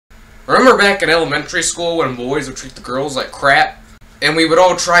Remember back in elementary school when boys would treat the girls like crap? And we would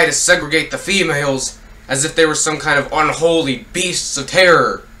all try to segregate the females as if they were some kind of unholy beasts of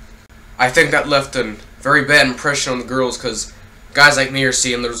terror. I think that left a very bad impression on the girls because guys like me are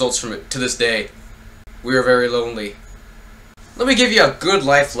seeing the results from it to this day. We are very lonely. Let me give you a good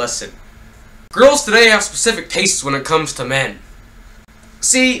life lesson. Girls today have specific tastes when it comes to men.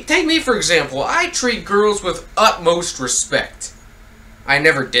 See, take me for example. I treat girls with utmost respect. I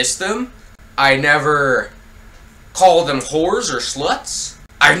never diss them. I never call them whores or sluts.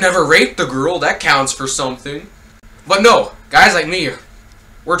 I've never raped a girl, that counts for something. But no, guys like me,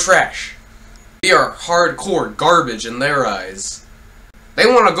 we're trash. We are hardcore garbage in their eyes. They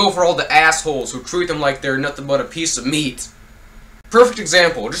want to go for all the assholes who treat them like they're nothing but a piece of meat. Perfect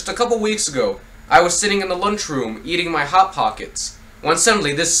example, just a couple weeks ago, I was sitting in the lunchroom eating my Hot Pockets, when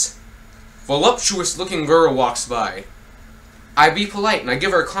suddenly this voluptuous looking girl walks by. I be polite and I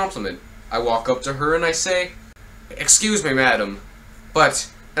give her a compliment. I walk up to her and I say, "Excuse me, madam, but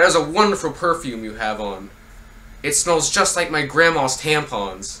that is a wonderful perfume you have on. It smells just like my grandma's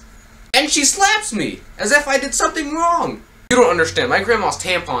tampons." And she slaps me, as if I did something wrong. You don't understand, my grandma's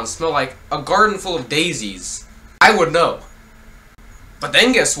tampons smell like a garden full of daisies. I would know. But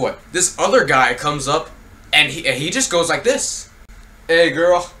then guess what? This other guy comes up, and he just goes like this. "Hey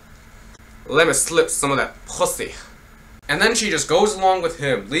girl, let me slip some of that pussy." And then she just goes along with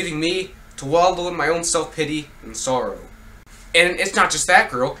him, leaving me to wallow in my own self-pity and sorrow. And it's not just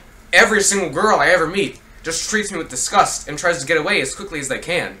that girl. Every single girl I ever meet just treats me with disgust and tries to get away as quickly as they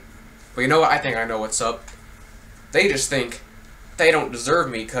can. But you know what? I think I know what's up. They just think they don't deserve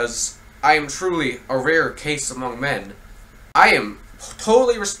me because I am truly a rare case among men. I am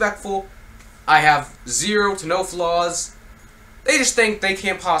totally respectful. I have zero to no flaws. They just think they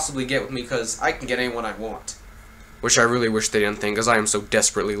can't possibly get with me because I can get anyone I want. Which I really wish they didn't think, because I am so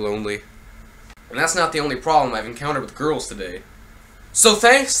desperately lonely. And that's not the only problem I've encountered with girls today. So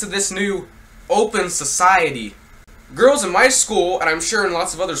thanks to this new open society, girls in my school, and I'm sure in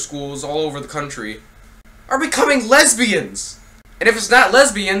lots of other schools all over the country, are becoming lesbians! And if it's not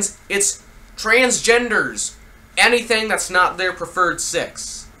lesbians, it's transgenders. Anything that's not their preferred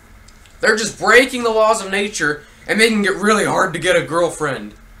sex. They're just breaking the laws of nature and making it really hard to get a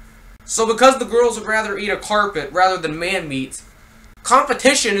girlfriend. So because the girls would rather eat a carpet rather than man meat,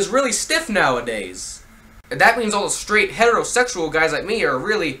 competition is really stiff nowadays. And that means all the straight heterosexual guys like me are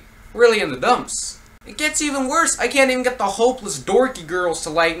really in the dumps. It gets even worse. I can't even get the hopeless dorky girls to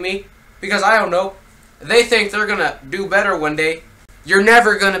like me because, I don't know, they think they're gonna do better one day. You're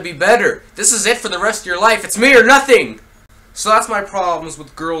never gonna be better. This is it for the rest of your life. It's me or nothing. So that's my problems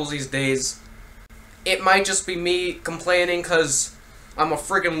with girls these days. It might just be me complaining because I'm a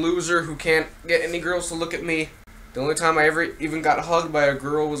friggin' loser who can't get any girls to look at me. The only time I ever even got hugged by a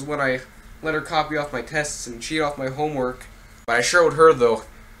girl was when I let her copy off my tests and cheat off my homework. But I showed her, though.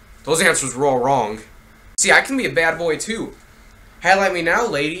 Those answers were all wrong. See, I can be a bad boy, too. Highlight me now,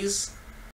 ladies.